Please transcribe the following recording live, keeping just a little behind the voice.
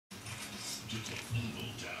to take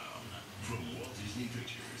evil down from Walt Disney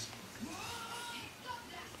Pictures. What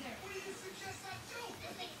do you suggest I do?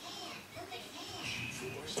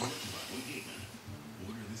 G-Force, directed by Lee Gaiman.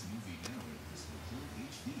 Order this movie now in Crystal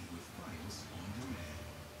Clear HD with Fios on demand.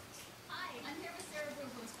 Hi, I'm here with Sarah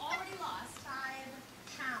Boo, who's already lost 5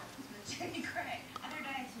 pounds with Jenny Craig. Other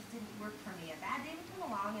diets just didn't work for me. A bad day would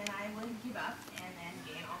come along and I would give up and then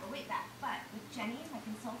gain all the weight back. But with Jenny, my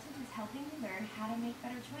consultant, is helping me learn how to make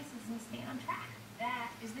better choices and stay on track.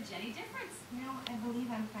 That is the Jenny difference. You know, I believe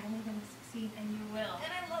I'm finally going to succeed, and you will.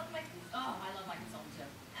 And I love my I love my consultant too.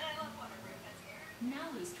 And I love Waterproof. That's here.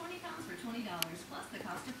 Now lose 20 pounds for $20 plus the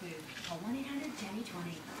cost of food. Call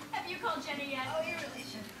 1-800-JENNY20. Have you called Jenny yet? Oh, you really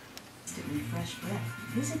should. To refresh breath,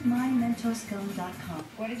 visit mymentoscone.com.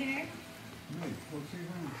 What is your name? Nee, wat zie je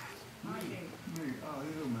van? Monday. Nee,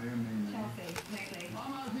 dit is mij en nee. Chelsea. Lately.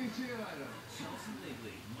 Mama is niet cheerleader. Chelsea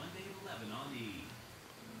Lately, Monday at 11 on E!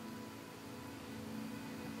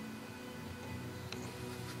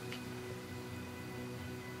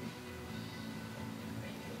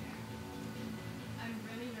 I'm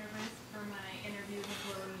really nervous for my interview with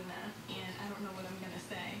Wilhelmina, and I don't know what I'm going to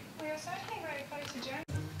say. We are certainly very close to Jen.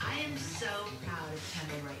 I am so proud of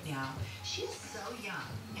Kendall right now. She's so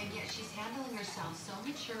young, and yet she's handling herself so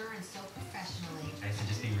mature and so professionally. Nice to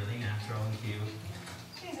just be really natural and cute.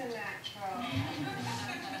 She's a natural.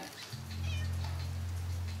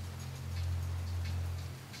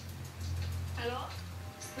 Hello?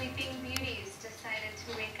 Sleeping Beauties decided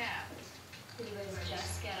to wake up. Did you guys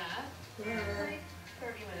just get up? Like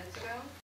 30 minutes ago.